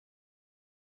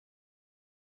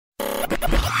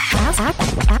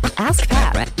Ask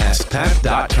Pat.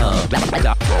 AskPat.com.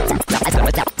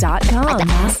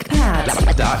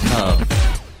 AskPat.com.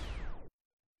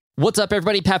 What's up,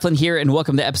 everybody? Pat Flynn here, and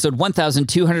welcome to episode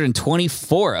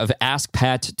 1224 of Ask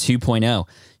Pat 2.0.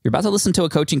 You're about to listen to a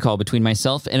coaching call between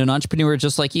myself and an entrepreneur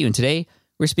just like you, and today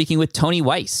we're speaking with Tony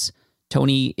Weiss.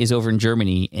 Tony is over in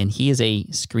Germany, and he is a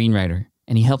screenwriter,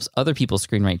 and he helps other people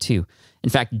screenwrite too. In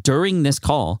fact, during this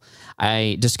call,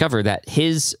 I discovered that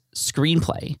his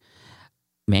screenplay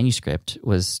manuscript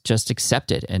was just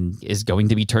accepted and is going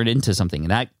to be turned into something.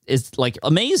 And that is like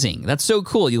amazing. That's so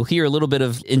cool. You'll hear a little bit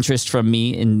of interest from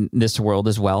me in this world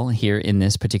as well here in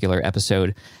this particular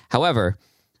episode. However,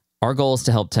 our goal is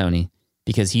to help Tony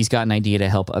because he's got an idea to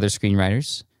help other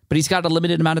screenwriters, but he's got a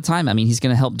limited amount of time. I mean, he's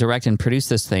going to help direct and produce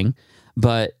this thing,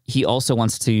 but he also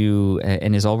wants to,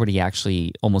 and is already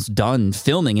actually almost done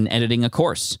filming and editing a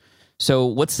course. So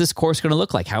what's this course going to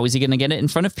look like? How is he going to get it in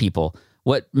front of people?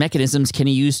 What mechanisms can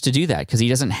he use to do that? Because he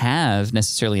doesn't have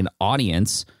necessarily an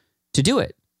audience to do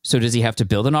it. So does he have to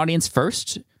build an audience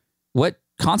first? What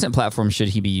content platforms should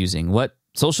he be using? What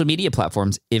social media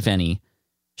platforms, if any,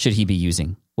 should he be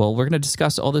using? Well, we're going to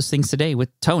discuss all those things today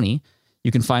with Tony. You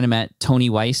can find him at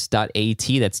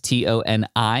tonyweiss.at. That's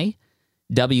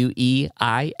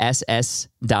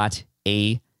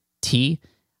TONIWEISS.AT.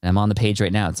 And I'm on the page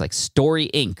right now. It's like Story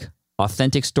Inc.,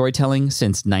 authentic storytelling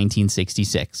since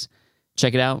 1966.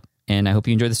 Check it out, and I hope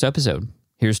you enjoy this episode.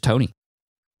 Here's Tony.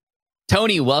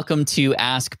 Tony, welcome to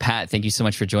Ask Pat. Thank you so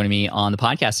much for joining me on the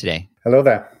podcast today. Hello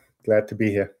there. Glad to be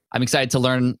here. I'm excited to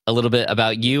learn a little bit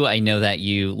about you. I know that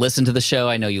you listen to the show.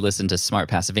 I know you listen to Smart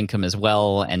Passive Income as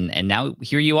well. And now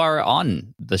here you are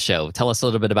on the show. Tell us a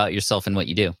little bit about yourself and what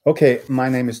you do. Okay, my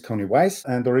name is Tony Weiss,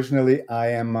 and originally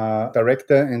I am a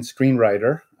director and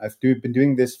screenwriter. I've been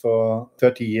doing this for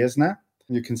 30 years now.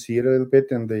 You can see it a little bit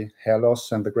in the hair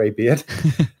loss and the gray beard.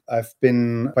 I've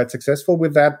been quite successful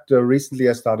with that. Recently,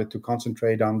 I started to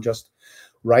concentrate on just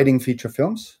writing feature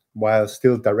films while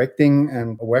still directing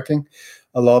and working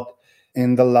a lot.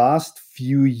 In the last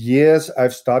few years,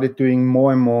 I've started doing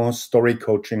more and more story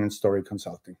coaching and story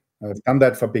consulting. I've done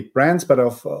that for big brands, but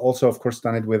I've also, of course,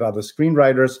 done it with other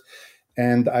screenwriters.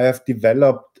 And I have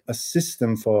developed a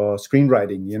system for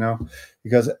screenwriting,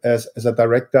 because as a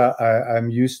director, I'm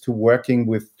used to working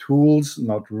with tools,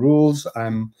 not rules.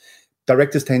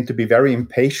 Directors tend to be very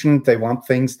impatient. They want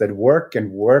things that work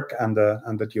and work under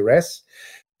duress.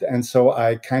 And so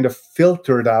I kind of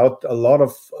filtered out a lot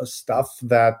of stuff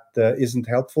that isn't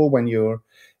helpful when you're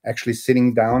actually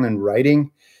sitting down and writing.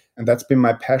 And that's been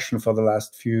my passion for the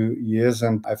last few years.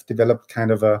 And I've developed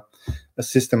kind of a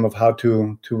system of how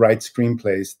to write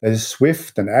screenplays that is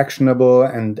swift and actionable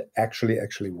and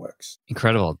actually works.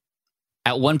 Incredible.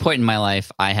 At one point in my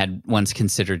life, I had once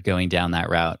considered going down that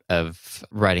route of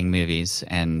writing movies.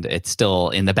 And it's still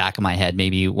in the back of my head.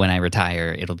 Maybe when I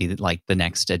retire, it'll be like the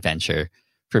next adventure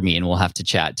for me. And we'll have to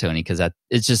chat, Tony, because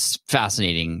it's just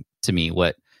fascinating to me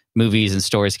what movies and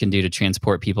stories can do to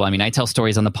transport people. I mean, I tell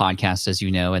stories on the podcast, as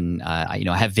you know, and I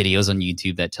have videos on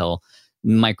YouTube that tell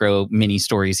mini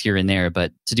stories here and there,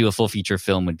 but to do a full feature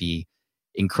film would be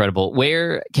incredible.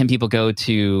 Where can people go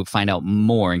to find out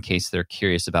more in case they're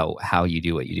curious about how you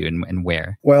do what you do and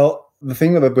where? Well, the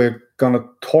thing that we're going to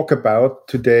talk about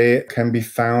today can be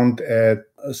found at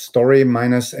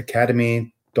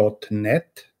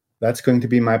story-academy.net. That's going to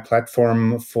be my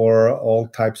platform for all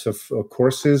types of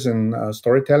courses in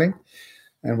storytelling.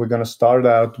 And we're going to start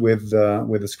out with a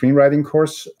screenwriting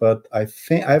course. But I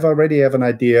think I've already have an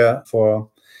idea for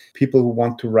people who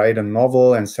want to write a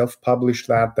novel and self-publish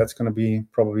that. That's going to be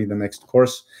probably the next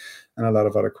course, and a lot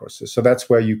of other courses. So that's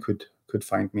where you could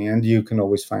find me. And you can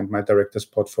always find my director's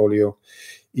portfolio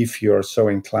if you're so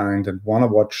inclined and want to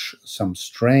watch some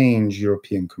strange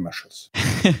European commercials.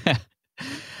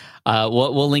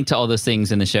 We'll link to all those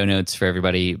things in the show notes for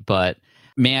everybody, but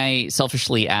may I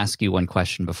selfishly ask you one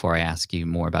question before I ask you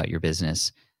more about your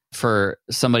business? For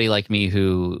somebody like me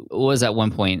who was at one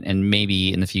point and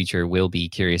maybe in the future will be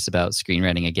curious about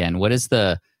screenwriting again, what is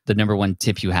the number one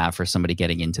tip you have for somebody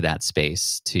getting into that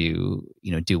space to,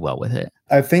 do well with it?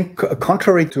 I think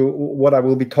contrary to what I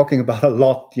will be talking about a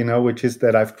lot, which is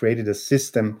that I've created a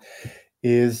system,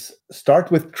 is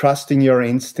start with trusting your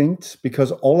instincts,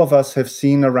 because all of us have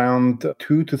seen around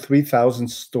 2,000 to 3,000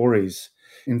 stories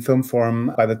in film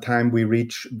form by the time we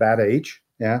reach that age.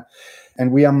 Yeah.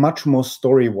 And we are much more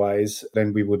story-wise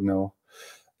than we would know.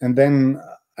 And then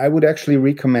I would actually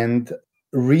recommend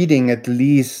reading at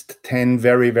least 10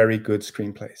 very, very good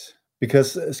screenplays,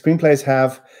 because screenplays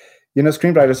have,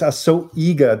 screenwriters are so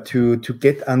eager to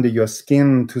get under your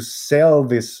skin, to sell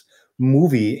this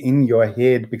movie in your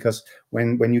head, because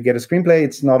when you get a screenplay,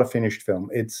 it's not a finished film.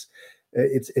 It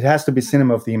has to be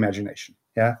cinema of the imagination.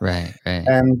 Yeah. Right.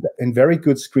 And very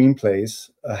good screenplays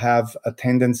have a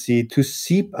tendency to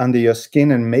seep under your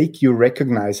skin and make you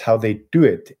recognize how they do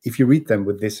it if you read them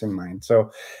with this in mind.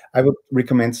 So I would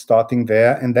recommend starting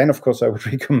there. And then, of course, I would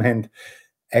recommend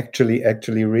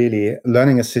actually really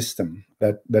learning a system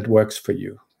that works for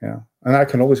you. Yeah. And I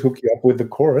can always hook you up with the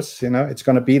course, it's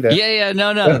going to be there. Yeah.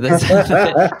 No.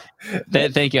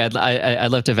 Thank you.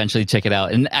 I'd love to eventually check it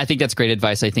out. And I think that's great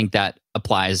advice. I think that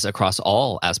applies across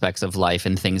all aspects of life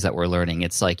and things that we're learning.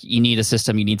 It's like you need a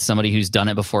system. You need somebody who's done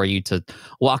it before you to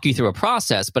walk you through a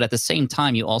process. But at the same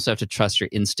time, you also have to trust your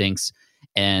instincts.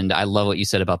 And I love what you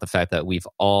said about the fact that we've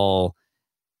all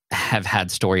have had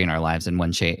story in our lives in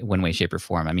one way, shape, or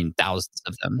form. I mean, thousands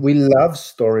of them. We love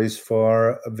stories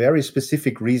for very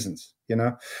specific reasons.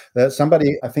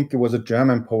 Somebody, I think it was a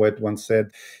German poet, once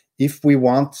said, if we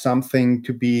want something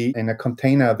to be in a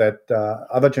container that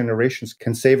other generations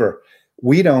can savor,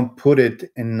 we don't put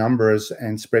it in numbers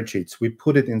and spreadsheets. We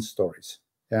put it in stories.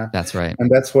 Yeah, that's right.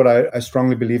 And that's what I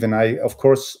strongly believe in. I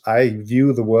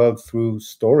view the world through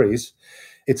stories.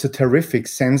 It's a terrific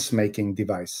sense-making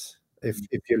device. If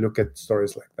you look at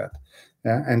stories like that,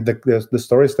 and the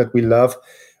stories that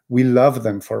we love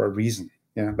them for a reason.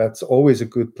 Yeah, that's always a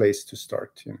good place to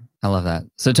start. I love that.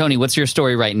 So, Tony, what's your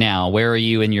story right now? Where are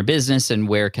you in your business, and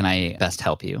where can I best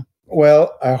help you?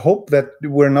 Well, I hope that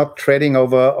we're not treading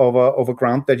over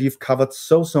ground that you've covered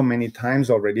so many times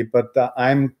already. But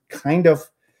I'm kind of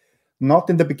not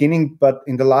in the beginning, but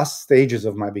in the last stages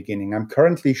of my beginning. I'm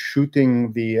currently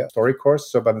shooting the story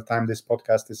course. So by the time this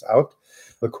podcast is out,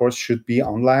 the course should be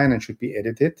online and should be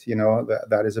edited.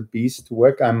 That is a beast to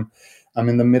work. I'm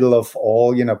in the middle of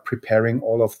all, preparing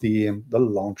all of the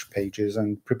launch pages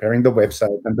and preparing the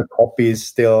website, and the copy is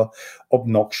still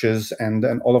obnoxious and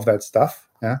all of that stuff.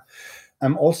 Yeah.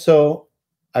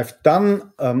 I've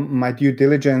done my due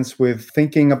diligence with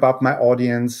thinking about my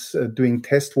audience, doing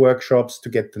test workshops to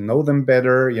get to know them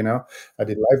better. I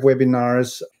did live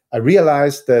webinars. I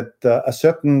realized that a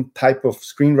certain type of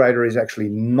screenwriter is actually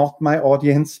not my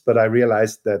audience, but I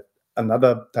realized that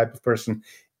another type of person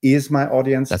is my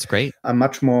audience. That's great. I'm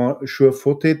much more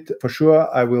sure-footed. For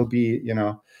sure, I will be,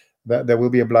 there will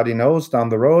be a bloody nose down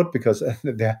the road, because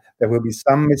there will be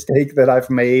some mistake that I've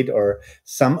made or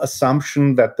some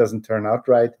assumption that doesn't turn out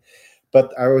right.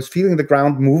 But I was feeling the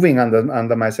ground moving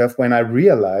under myself when I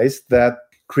realized that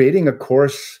creating a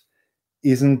course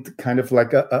isn't kind of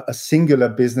like a singular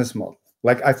business model.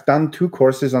 Like, I've done 2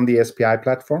 courses on the SPI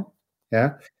platform.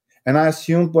 Yeah. And I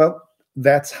assumed, well,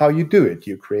 that's how you do it.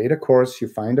 You create a course, you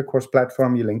find a course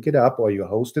platform, you link it up, or you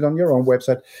host it on your own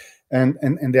website, and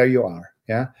there you are.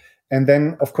 Yeah. And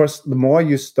then, of course, the more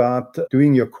you start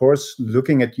doing your course,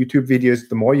 looking at YouTube videos,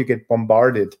 the more you get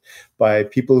bombarded by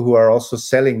people who are also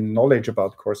selling knowledge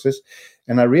about courses.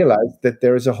 And I realized that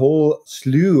there is a whole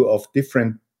slew of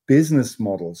different business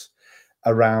models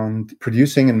around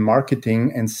producing and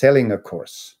marketing and selling a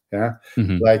course. Yeah.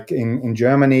 Mm-hmm. Like in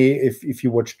Germany, if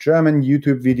you watch German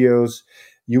YouTube videos,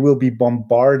 you will be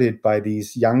bombarded by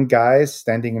these young guys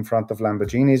standing in front of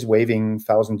Lamborghinis, waving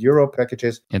 €1,000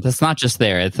 packages. Yeah, that's not just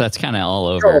there. That's kind of all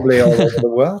over. Probably all over the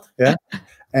world. Yeah.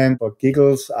 And for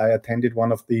giggles, I attended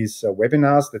one of these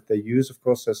webinars that they use, of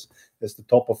course, as the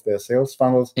top of their sales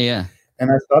funnels. Yeah.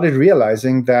 And I started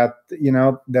realizing that,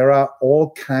 there are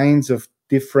all kinds of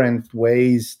different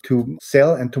ways to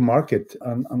sell and to market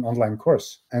an online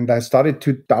course. And I started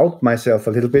to doubt myself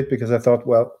a little bit, because I thought,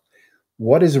 well,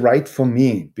 what is right for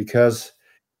me? Because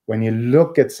when you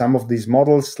look at some of these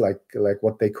models, like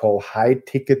what they call high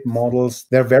ticket models,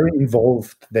 they're very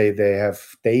involved. They have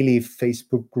daily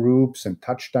Facebook groups and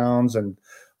touchdowns and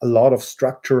a lot of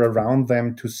structure around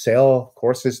them to sell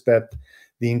courses that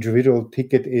the individual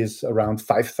ticket is around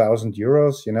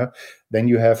 €5,000. Then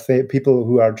you have people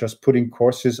who are just putting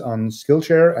courses on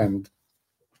Skillshare and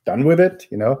done with it.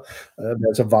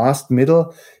 There's a vast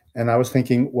middle. And I was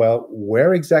thinking, well,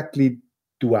 where exactly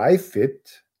do I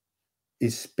fit?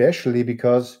 Especially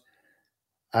because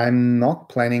I'm not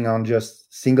planning on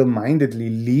just single-mindedly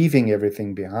leaving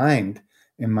everything behind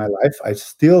in my life. I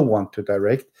still want to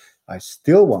direct. I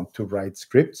still want to write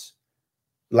scripts.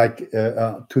 Like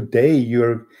today,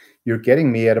 you're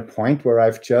getting me at a point where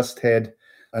I've just had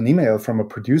an email from a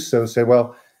producer who said,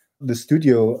 well, the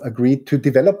studio agreed to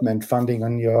development funding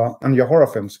on your horror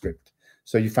film script.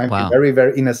 So you find me very,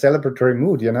 very in a celebratory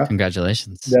mood,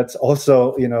 Congratulations. That's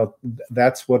also,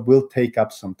 that's what will take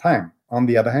up some time. On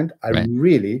the other hand, I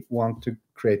really want to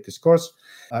create this course.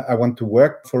 I want to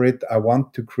work for it. I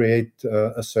want to create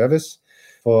a service.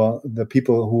 for the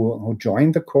people who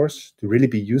join the course to really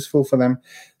be useful for them.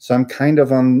 So I'm kind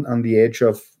of on the edge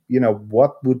of,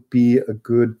 what would be a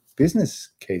good business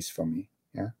case for me.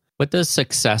 Yeah. What does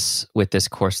success with this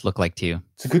course look like to you?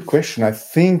 It's a good question. I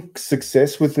think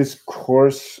success with this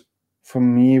course for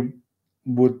me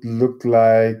would look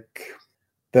like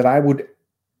that I would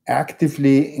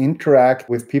actively interact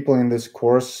with people in this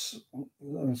course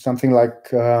something like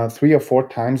 3 or 4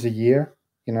 times a year,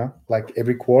 like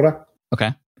every quarter.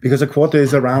 Okay. Because a quarter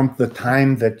is around the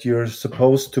time that you're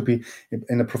supposed to be,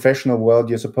 in a professional world,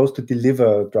 you're supposed to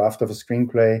deliver a draft of a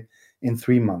screenplay in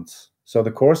 3 months. So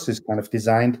the course is kind of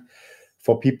designed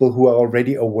for people who are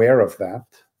already aware of that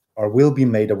or will be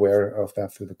made aware of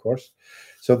that through the course.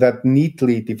 So that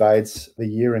neatly divides the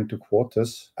year into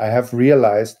quarters. I have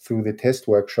realized through the test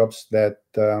workshops that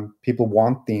people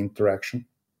want the interaction,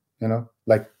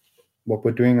 like what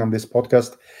we're doing on this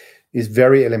podcast is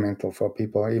very elemental for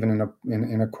people, even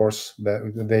in a course.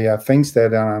 That there are things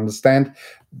that I understand,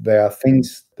 there are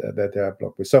things that they are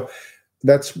blocked with. So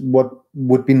that's what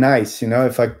would be nice,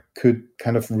 if I could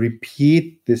kind of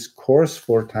repeat this course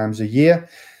 4 times a year,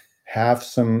 have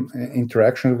some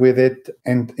interaction with it.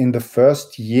 And in the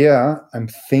first year, I'm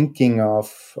thinking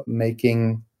of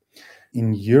making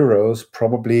in euros,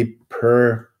 probably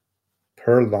per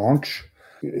launch,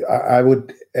 I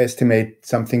would estimate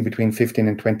something between 15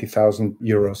 and 20,000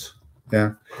 euros.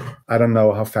 Yeah. I don't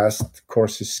know how fast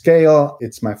courses scale.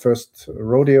 It's my first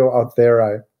rodeo out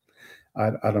there.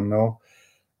 I don't know,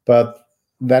 but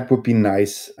that would be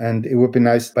nice. And it would be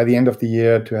nice by the end of the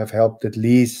year to have helped at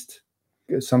least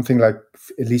something like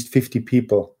at least 50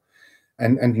 people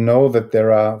and know that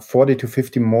there are 40 to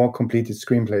 50 more completed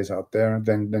screenplays out there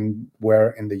than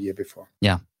were in the year before.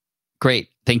 Yeah. Great.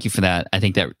 Thank you for that. I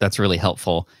think that's really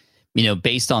helpful.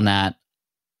 Based on that,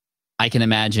 I can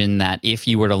imagine that if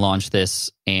you were to launch this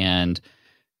and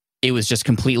it was just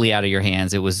completely out of your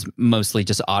hands, it was mostly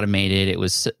just automated, it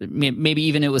was maybe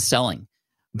even it was selling,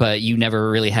 but you never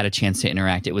really had a chance to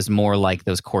interact. It was more like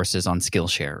those courses on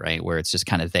Skillshare, right? Where it's just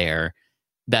kind of there,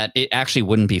 that it actually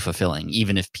wouldn't be fulfilling,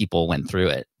 even if people went through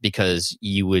it, because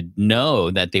you would know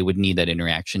that they would need that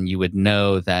interaction. You would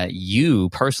know that you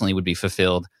personally would be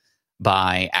fulfilled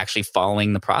by actually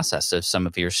following the process of some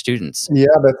of your students. Yeah,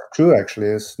 that's true. Actually,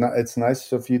 it's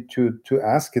nice of you to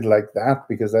ask it like that,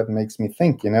 because that makes me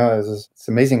think. It's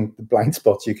amazing the blind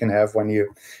spots you can have when you're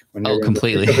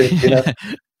completely.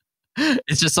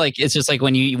 It's just like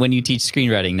when you teach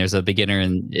screenwriting, there's a beginner,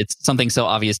 and it's something so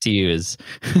obvious to you is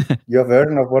your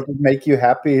version of what would make you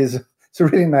happy is. It's a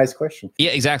really nice question. Yeah,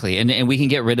 exactly. And we can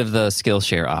get rid of the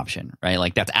Skillshare option, right?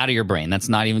 Like that's out of your brain. That's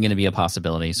not even going to be a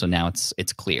possibility. So now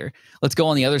it's clear. Let's go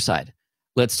on the other side.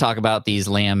 Let's talk about these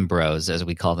LAM bros, as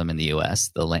we call them in the US,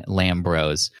 the LAM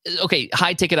bros. Okay,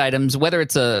 high ticket items, whether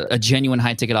it's a genuine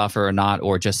high ticket offer or not,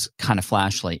 or just kind of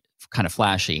flashy.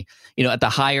 At the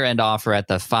higher end offer, at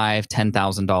the $5,000,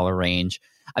 $10,000 range,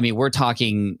 I mean, we're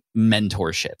talking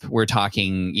mentorship. We're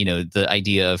talking, the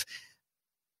idea of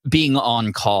being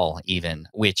on call even,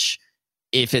 which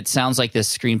if it sounds like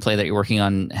this screenplay that you're working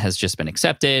on has just been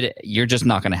accepted, you're just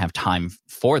not going to have time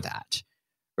for that,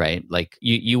 right? Like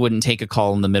you wouldn't take a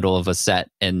call in the middle of a set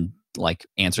and like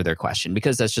answer their question,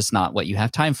 because that's just not what you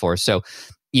have time for. So,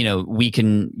 we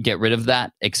can get rid of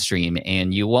that extreme,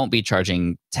 and you won't be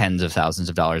charging tens of thousands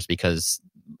of dollars, because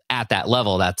at that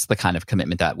level, that's the kind of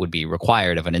commitment that would be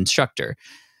required of an instructor.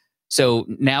 So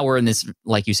now we're in this,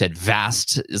 like you said,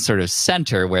 vast sort of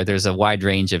center where there's a wide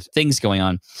range of things going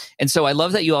on. And so I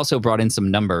love that you also brought in some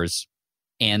numbers,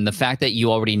 and the fact that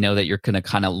you already know that you're going to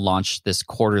kind of launch this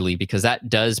quarterly, because that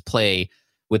does play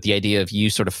with the idea of you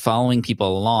sort of following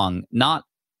people along, not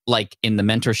like in the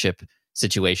mentorship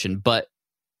situation, but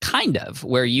kind of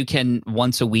where you can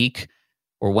once a week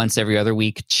or once every other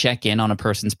week check in on a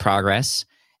person's progress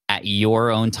at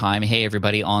your own time. Hey,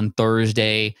 everybody, on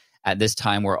Thursday, at this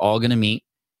time, we're all going to meet.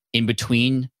 In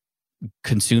between,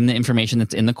 consume the information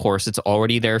that's in the course. It's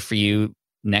already there for you.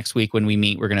 Next week when we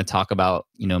meet, we're going to talk about,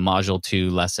 Module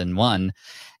 2, Lesson 1,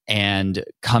 and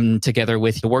come together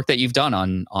with the work that you've done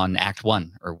on Act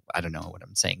 1, or I don't know what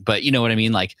I'm saying, but you know what I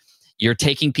mean? Like you're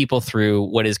taking people through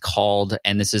what is called,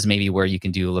 and this is maybe where you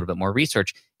can do a little bit more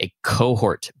research, a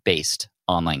cohort-based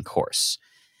online course.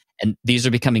 And these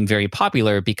are becoming very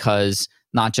popular because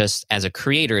not just as a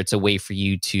creator, it's a way for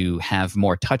you to have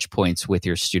more touch points with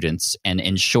your students and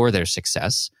ensure their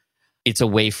success. It's a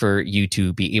way for you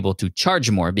to be able to charge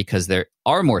more because there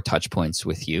are more touch points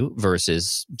with you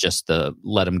versus just the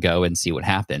let them go and see what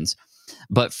happens.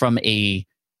 But from a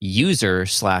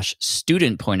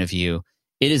user/student point of view,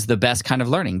 it is the best kind of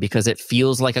learning because it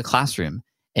feels like a classroom.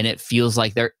 and it feels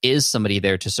like there is somebody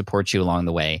there to support you along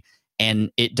the way.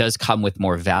 And it does come with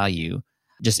more value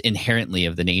just inherently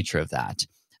of the nature of that.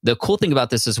 The cool thing about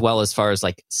this as well, as far as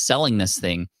like selling this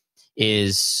thing,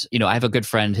 is, I have a good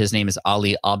friend, his name is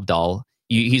Ali Abdal.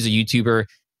 He's a YouTuber.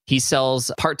 He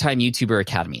sells Part-Time YouTuber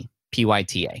Academy,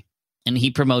 PYTA. And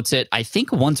he promotes it, I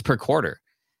think, once per quarter.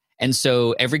 And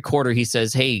so every quarter he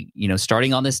says, hey,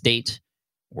 starting on this date,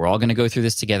 we're all going to go through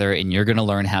this together and you're going to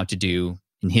learn how to do,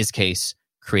 in his case,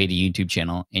 create a YouTube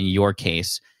channel. In your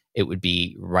case, it would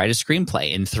be write a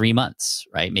screenplay in 3 months,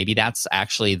 right? Maybe that's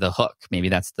actually the hook. Maybe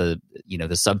that's the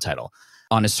subtitle.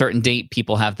 On a certain date,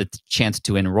 people have the chance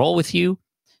to enroll with you.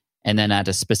 And then at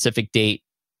a specific date,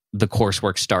 the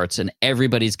coursework starts and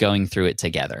everybody's going through it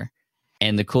together.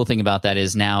 And the cool thing about that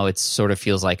is now it sort of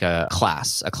feels like a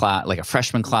class, like a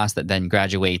freshman class that then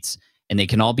graduates, and they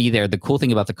can all be there. The cool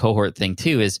thing about the cohort thing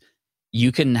too is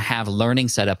you can have learning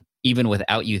set up even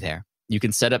without you there. You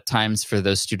can set up times for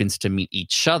those students to meet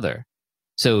each other.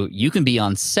 So you can be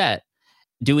on set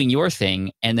doing your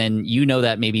thing, and then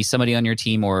that maybe somebody on your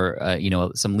team or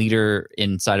some leader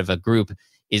inside of a group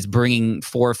is bringing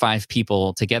 4 or 5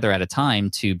 people together at a time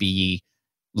to be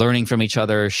learning from each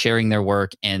other, sharing their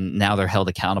work, and now they're held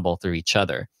accountable through each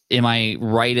other. Am I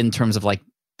right in terms of like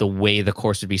the way the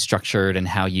course would be structured and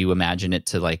how you imagine it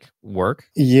to like work?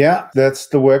 Yeah, that's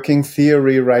the working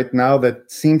theory right now.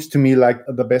 That seems to me like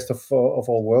the best of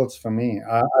all worlds for me.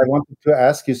 I wanted to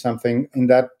ask you something in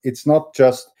that it's not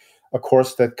just a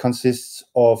course that consists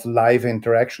of live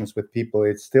interactions with people.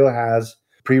 It still has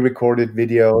pre-recorded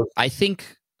videos. I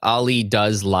think Ali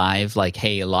does live, like,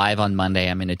 hey, live on Monday,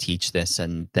 I'm going to teach this.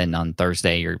 And then on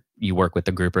Thursday, you work with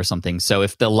the group or something. So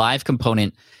if the live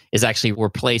component is actually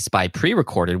replaced by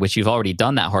pre-recorded, which you've already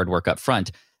done that hard work up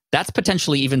front, that's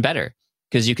potentially even better.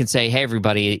 Because you can say, hey,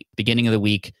 everybody, beginning of the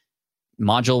week,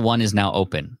 module 1 is now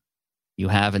open. You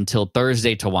have until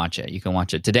Thursday to watch it. You can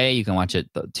watch it today. You can watch it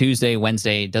Tuesday,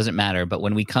 Wednesday. It doesn't matter. But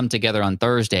when we come together on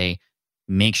Thursday,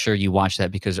 make sure you watch that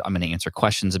because I'm going to answer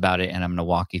questions about it and I'm going to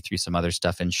walk you through some other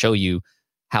stuff and show you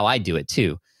how I do it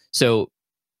too. So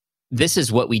this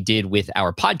is what we did with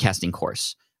our podcasting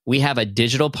course. We have a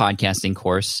digital podcasting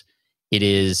course. It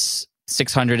is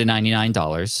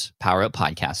 $699, Power Up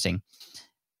Podcasting.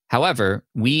 However,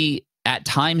 we at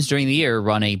times during the year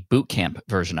run a boot camp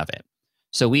version of it.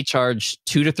 So we charge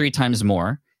 2 to 3 times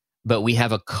more, but we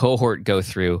have a cohort go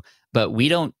through, but we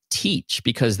don't teach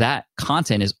because that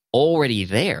content is already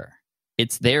there.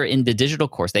 It's there in the digital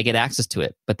course. They get access to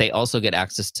it, but they also get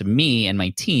access to me and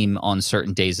my team on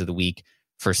certain days of the week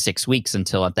for 6 weeks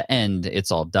until at the end,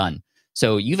 it's all done.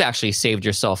 So you've actually saved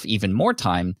yourself even more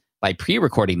time by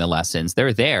pre-recording the lessons.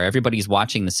 They're there. Everybody's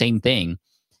watching the same thing.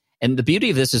 And the beauty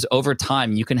of this is over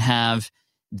time, you can have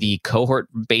the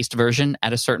cohort-based version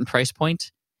at a certain price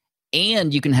point,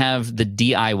 and you can have the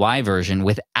DIY version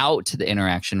without the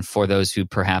interaction for those who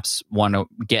perhaps want to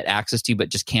get access to, but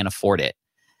just can't afford it.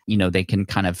 They can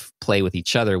kind of play with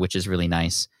each other, which is really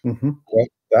nice. Mm-hmm. Well,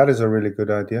 that is a really good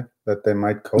idea that they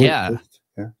might coexist.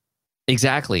 Yeah.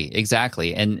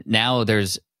 Exactly. And now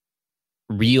there's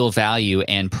real value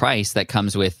and price that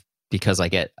comes with, because I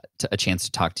get a chance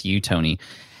to talk to you, Tony.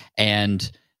 And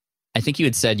I think you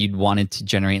had said you'd wanted to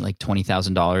generate like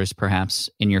 $20,000 perhaps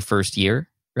in your first year,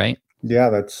 right? Yeah,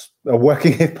 that's a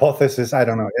working hypothesis. I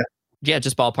don't know. Yeah,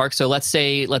 just ballpark. So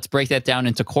let's break that down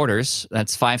into quarters.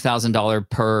 That's $5,000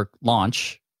 per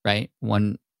launch, right?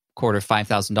 One quarter,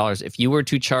 $5,000. If you were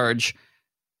to charge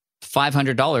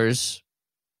 $500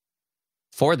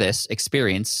 for this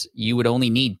experience, you would only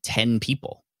need 10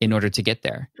 people in order to get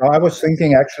there. I was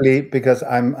thinking actually, because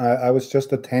I was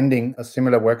just attending a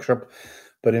similar workshop,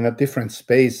 but in a different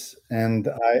space. And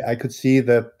I could see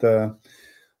that the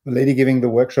lady giving the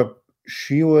workshop,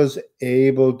 she was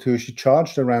able to, she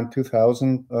charged around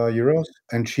 2,000 euros,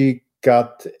 and she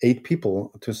got 8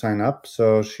 people to sign up.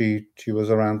 So she was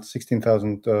around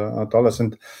 $16,000.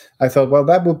 And I thought, well,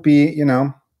 that would be, you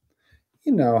know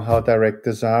how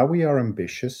directors are. We are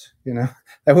ambitious,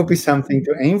 that would be something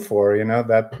to aim for,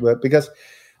 that, because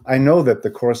I know that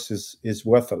the course is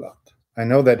worth a lot. I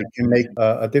know that it can make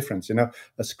a difference. A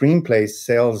screenplay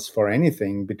sells for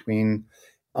anything between,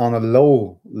 on a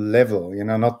low level,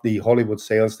 not the Hollywood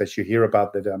sales that you hear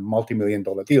about that are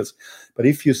multi-million-dollar deals. But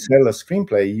if you sell a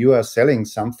screenplay, you are selling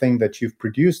something that you've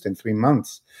produced in 3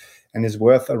 months and is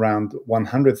worth around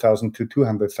 100,000 to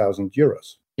 200,000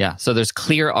 euros. Yeah. So there's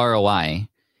clear ROI,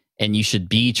 and you should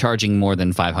be charging more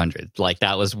than 500. Like,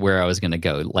 that was where I was going to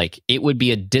go. Like, it would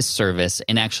be a disservice,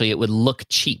 and actually it would look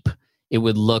cheap. It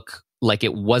would look like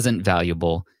it wasn't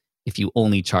valuable if you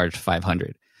only charged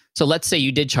 500. So let's say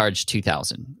you did charge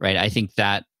 2,000, right? I think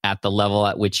that at the level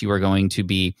at which you are going to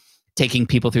be taking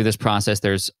people through this process,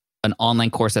 there's an online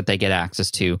course that they get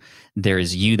access to, there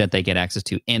is you that they get access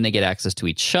to, and they get access to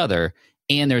each other,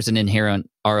 and there's an inherent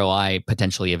ROI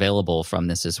potentially available from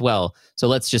this as well. So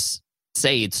let's just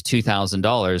say it's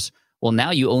 $2,000. Well,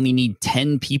 now you only need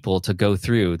 10 people to go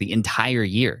through the entire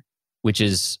year, which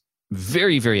is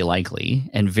very, very likely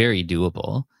and very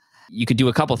doable. You could do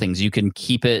a couple things. You can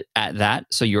keep it at that,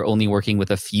 so you're only working with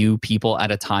a few people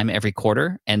at a time every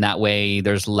quarter, and that way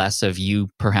there's less of you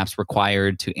perhaps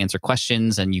required to answer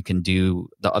questions, and you can do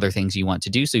the other things you want to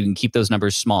do, so you can keep those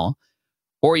numbers small.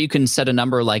 Or you can set a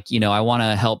number like, I want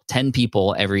to help 10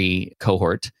 people every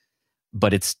cohort,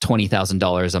 but it's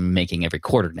 $20,000 I'm making every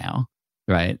quarter now,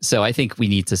 right? So I think we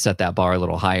need to set that bar a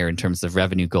little higher in terms of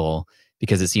revenue goal,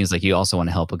 because it seems like you also want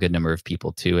to help a good number of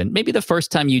people too. And maybe the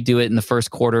first time you do it in the first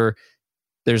quarter,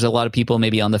 there's a lot of people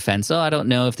maybe on the fence. Oh, I don't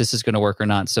know if this is going to work or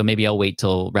not. So maybe I'll wait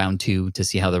till round 2 to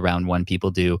see how the round 1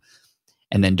 people do.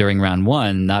 And then during round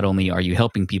 1, not only are you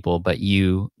helping people, but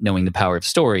you, knowing the power of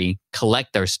story,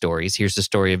 collect their stories. Here's the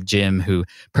story of Jim who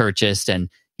purchased and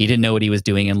he didn't know what he was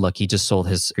doing. And look, he just sold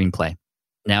his screenplay.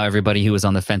 Now everybody who was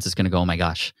on the fence is going to go, oh my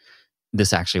gosh,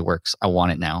 this actually works. I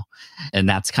want it now. And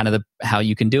that's kind of how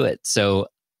you can do it. So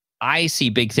I see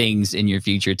big things in your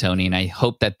future, Tony, and I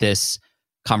hope that this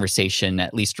conversation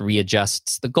at least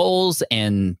readjusts the goals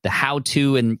and the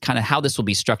how-to and kind of how this will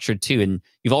be structured too. And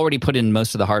you've already put in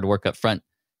most of the hard work up front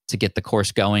to get the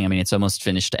course going. I mean, it's almost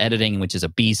finished editing, which is a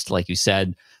beast, like you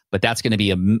said, but that's going to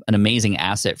be an amazing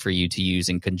asset for you to use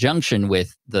in conjunction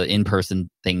with the in-person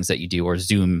things that you do or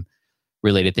Zoom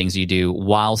related things you do,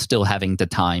 while still having the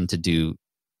time to do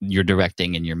your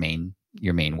directing and your main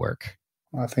work.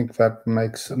 I think that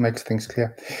makes things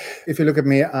clear. If you look at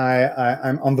me,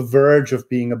 I'm on the verge of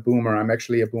being a boomer. I'm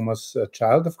actually a boomer's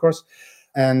child, of course.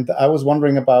 And I was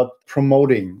wondering about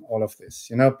promoting all of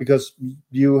this, because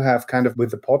you have kind of,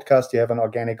 with the podcast, you have an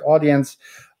organic audience.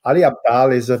 Ali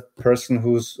Abdaal is a person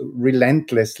who's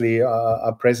relentlessly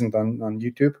present on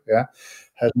YouTube. Yeah.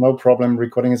 Has no problem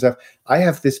recording himself. I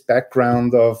have this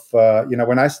background of,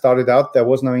 when I started out, there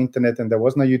was no internet and there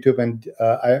was no YouTube. And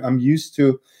I'm used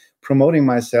to promoting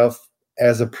myself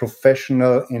as a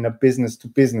professional in a business to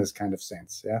business kind of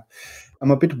sense. Yeah.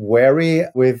 I'm a bit wary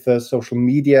with social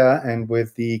media and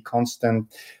with the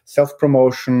constant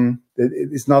self-promotion.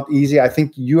 It's not easy. I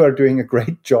think you are doing a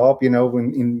great job,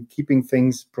 in keeping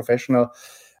things professional.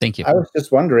 Thank you. I was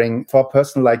just wondering, for a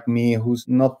person like me who's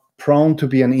not prone to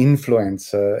be an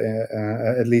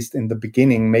influencer, at least in the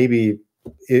beginning, maybe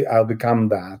I'll become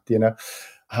that,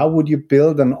 How would you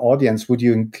build an audience? Would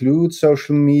you include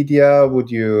social media?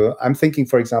 I'm thinking,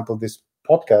 for example, this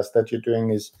podcast that you're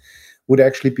doing would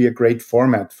actually be a great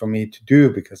format for me to do,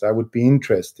 because I would be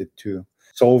interested to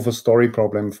solve a story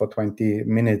problem for 20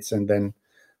 minutes and then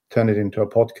turn it into a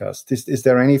podcast. Is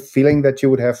there any feeling that you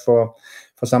would have for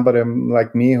somebody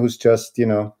like me who's just,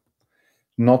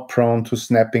 not prone to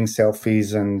snapping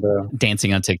selfies and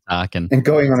dancing on TikTok and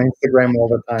going on Instagram all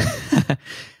the time?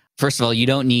 First of all, you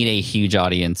don't need a huge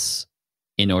audience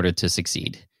in order to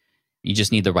succeed. You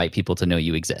just need the right people to know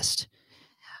you exist.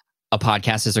 A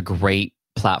podcast is a great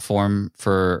platform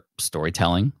for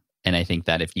storytelling. And I think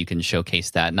that if you can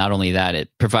showcase that, not only that, it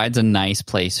provides a nice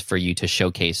place for you to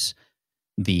showcase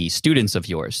the students of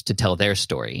yours to tell their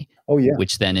story. Oh, yeah.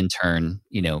 Which then in turn,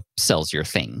 sells your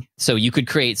thing. So you could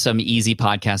create some easy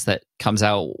podcast that comes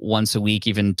out once a week,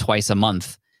 even twice a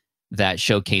month, that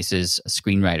showcases a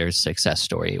screenwriter's success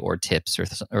story or tips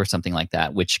or something like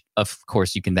that, which of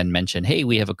course you can then mention, hey,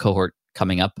 we have a cohort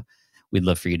coming up. We'd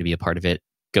love for you to be a part of it.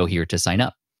 Go here to sign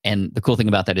up. And the cool thing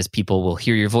about that is people will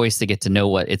hear your voice. They get to know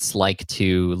what it's like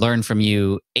to learn from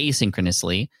you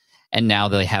asynchronously. And now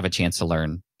they have a chance to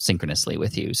learn synchronously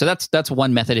with you. So that's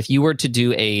one method. If you were to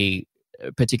do a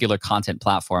particular content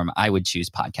platform, I would choose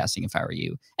podcasting if I were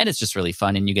you. And it's just really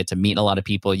fun. And you get to meet a lot of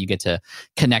people. You get to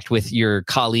connect with your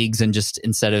colleagues. And just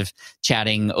instead of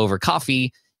chatting over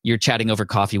coffee, you're chatting over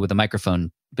coffee with a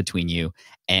microphone between you.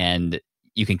 And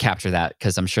you can capture that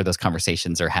because I'm sure those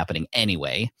conversations are happening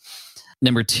anyway.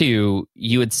 Number 2,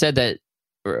 you had said that,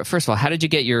 first of all, how did you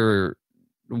get your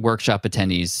workshop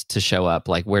attendees to show up?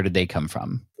 Like, where did they come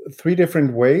from? 3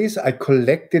 different ways. I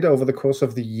collected over the course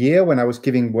of the year when I was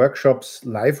giving workshops,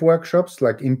 live workshops,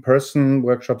 like in-person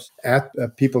workshops at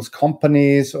people's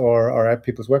companies or at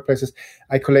people's workplaces.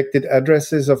 I collected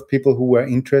addresses of people who were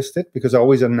interested because I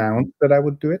always announced that I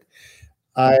would do it.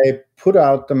 I put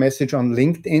out the message on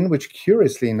LinkedIn, which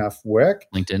curiously enough worked.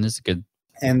 LinkedIn is good.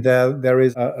 And there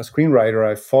is a screenwriter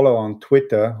I follow on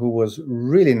Twitter who was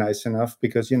really nice enough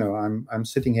because, I'm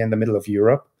sitting here in the middle of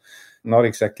Europe. not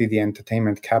exactly the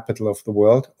entertainment capital of the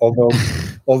world,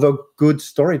 although good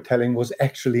storytelling was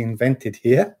actually invented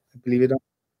here, believe it or not.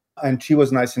 And she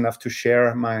was nice enough to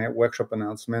share my workshop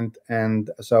announcement.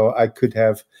 And so I could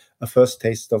have a first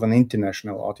taste of an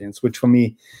international audience, which for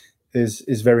me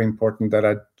is very important, that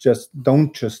I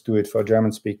don't just do it for a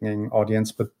German-speaking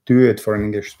audience, but do it for an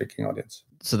English-speaking audience.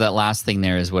 So that last thing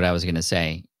there is what I was going to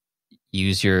say.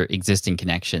 Use your existing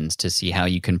connections to see how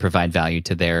you can provide value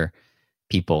to their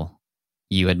people.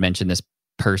 You had mentioned this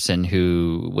person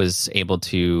who was able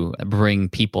to bring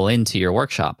people into your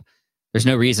workshop. There's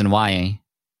no reason why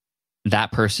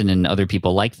that person and other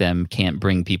people like them can't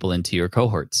bring people into your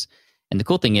cohorts. And the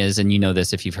cool thing is, and you know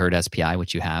this if you've heard SPI,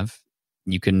 which you have,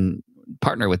 you can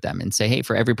partner with them and say, hey,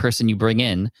 for every person you bring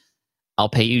in, I'll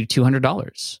pay you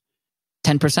 $200,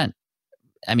 10%.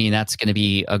 I mean, that's going to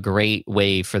be a great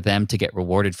way for them to get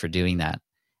rewarded for doing that.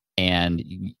 And,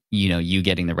 you know, you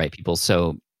getting the right people.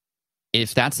 So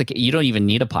if that's the case, you don't even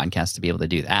need a podcast to be able to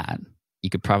do that. You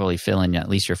could probably fill in at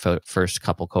least your first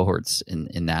couple cohorts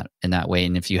in that way.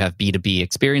 And if you have B2B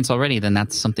experience already, then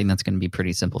that's something that's going to be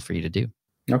pretty simple for you to do.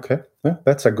 Okay. Yeah,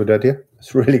 that's a good idea.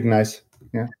 It's really nice.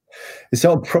 Yeah.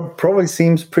 So probably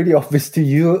seems pretty obvious to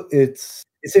you. It's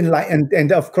in line,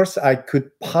 and of course I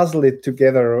could puzzle it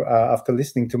together after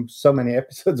listening to so many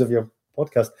episodes of your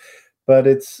podcast. But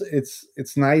it's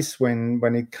nice when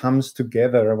it comes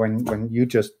together, when you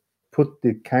just put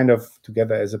it kind of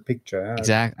together as a picture.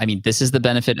 Exactly. I mean, this is the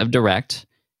benefit of direct.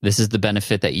 This is the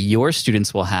benefit that your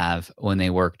students will have when they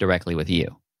work directly with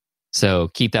you. So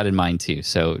keep that in mind too.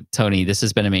 So Tony, this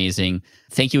has been amazing.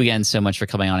 Thank you again so much for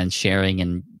coming on and sharing,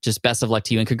 and just best of luck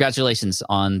to you. And congratulations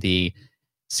on the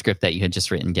script that you had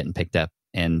just written getting picked up.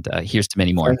 And here's to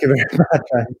many more. Thank you very much.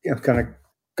 I'm going to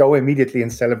go immediately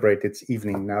and celebrate. It's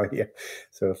evening now here.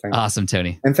 So thank you. Awesome,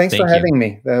 Tony. And thanks for having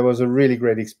me. That was a really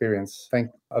great experience. Thank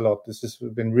you a lot. This has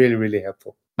been really, really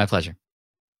helpful. My pleasure.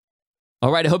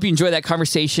 All right. I hope you enjoyed that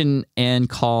conversation and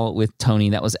call with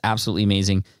Tony. That was absolutely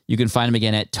amazing. You can find him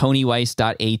again at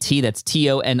tonyweiss.at. That's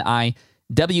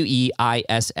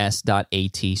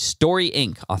TONIWEISS.at. Story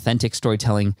Inc. Authentic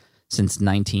storytelling since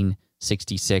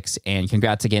 1966. And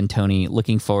congrats again, Tony.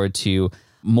 Looking forward to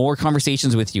more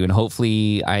conversations with you. And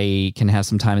hopefully I can have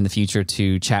some time in the future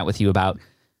to chat with you about,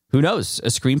 who knows, a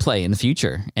screenplay in the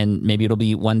future. And maybe it'll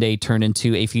be one day turned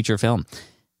into a feature film.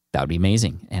 That would be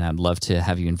amazing. And I'd love to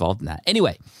have you involved in that.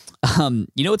 Anyway, you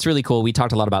know what's really cool? We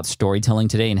talked a lot about storytelling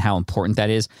today and how important that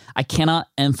is. I cannot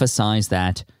emphasize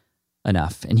that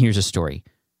enough. And here's a story.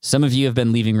 Some of you have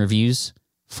been leaving reviews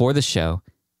for the show,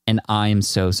 and I am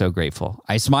so, so grateful.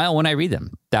 I smile when I read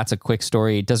them. That's a quick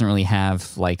story. It doesn't really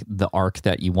have like the arc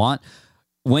that you want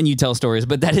when you tell stories,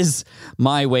 but that is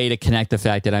my way to connect the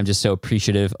fact that I'm just so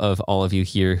appreciative of all of you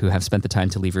here who have spent the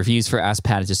time to leave reviews for Ask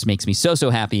Pat. It just makes me so,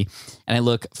 so happy. And I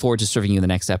look forward to serving you in the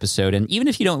next episode. And even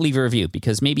if you don't leave a review,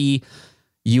 because maybe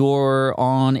you're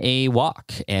on a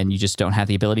walk and you just don't have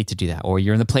the ability to do that, or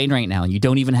you're in the plane right now and you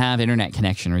don't even have internet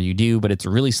connection, or you do, but it's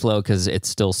really slow because it's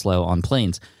still slow on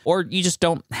planes, or you just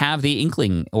don't have the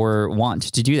inkling or want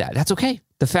to do that. That's okay.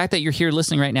 The fact that you're here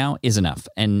listening right now is enough.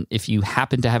 And if you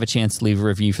happen to have a chance to leave a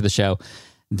review for the show,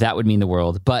 that would mean the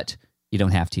world, but you don't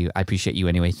have to. I appreciate you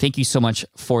anyway. Thank you so much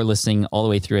for listening all the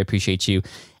way through. I appreciate you.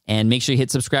 And make sure you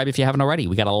hit subscribe if you haven't already.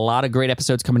 We got a lot of great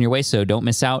episodes coming your way, so don't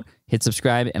miss out. Hit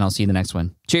subscribe, and I'll see you in the next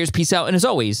one. Cheers, peace out, and as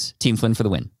always, Team Flynn for the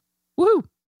win. Woohoo!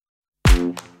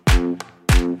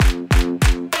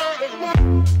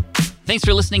 Thanks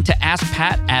for listening to Ask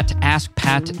Pat at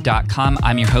AskPat.com.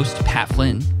 I'm your host, Pat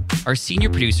Flynn. Our senior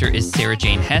producer is Sarah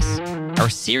Jane Hess. Our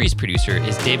series producer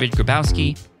is David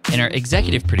Grabowski. And our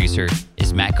executive producer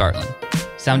is Matt Gartland.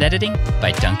 Sound editing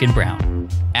by Duncan Brown.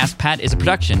 Ask Pat is a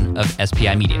production of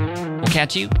SPI Media. We'll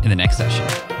catch you in the next session.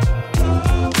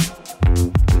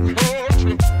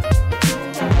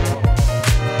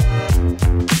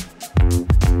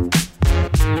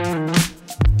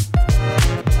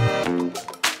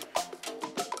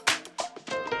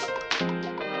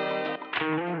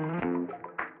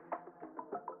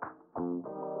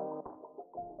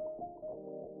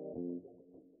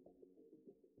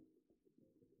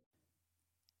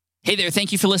 Hey there,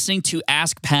 thank you for listening to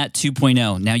Ask Pat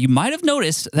 2.0. Now, you might have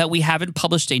noticed that we haven't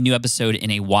published a new episode in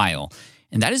a while,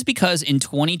 and that is because in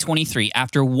 2023,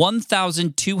 after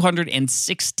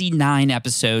 1,269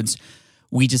 episodes,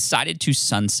 we decided to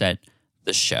sunset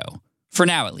the show. For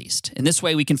now, at least. In this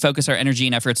way, we can focus our energy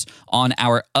and efforts on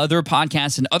our other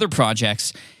podcasts and other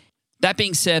projects. That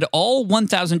being said, all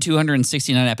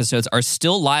 1,269 episodes are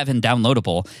still live and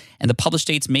downloadable, and the published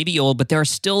dates may be old, but there are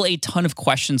still a ton of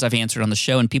questions I've answered on the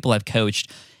show and people I've coached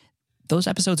those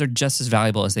episodes are just as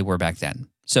valuable as they were back then.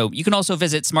 So you can also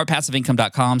visit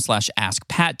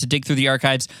smartpassiveincome.com/askpat to dig through the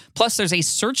archives. Plus, there's a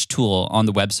search tool on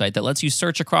the website that lets you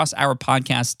search across our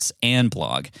podcasts and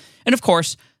blog. And of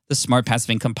course, the Smart Passive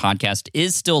Income podcast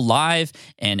is still live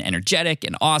and energetic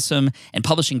and awesome and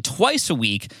publishing twice a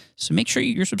week. So make sure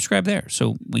you're subscribed there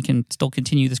so we can still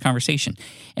continue this conversation.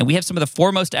 And we have some of the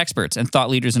foremost experts and thought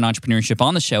leaders in entrepreneurship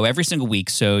on the show every single week,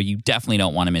 so you definitely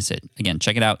don't want to miss it. Again,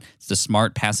 check it out. It's the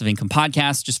Smart Passive Income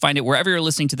podcast. Just find it wherever you're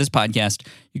listening to this podcast.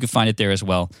 You can find it there as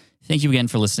well. Thank you again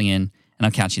for listening in, and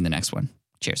I'll catch you in the next one.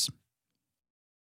 Cheers.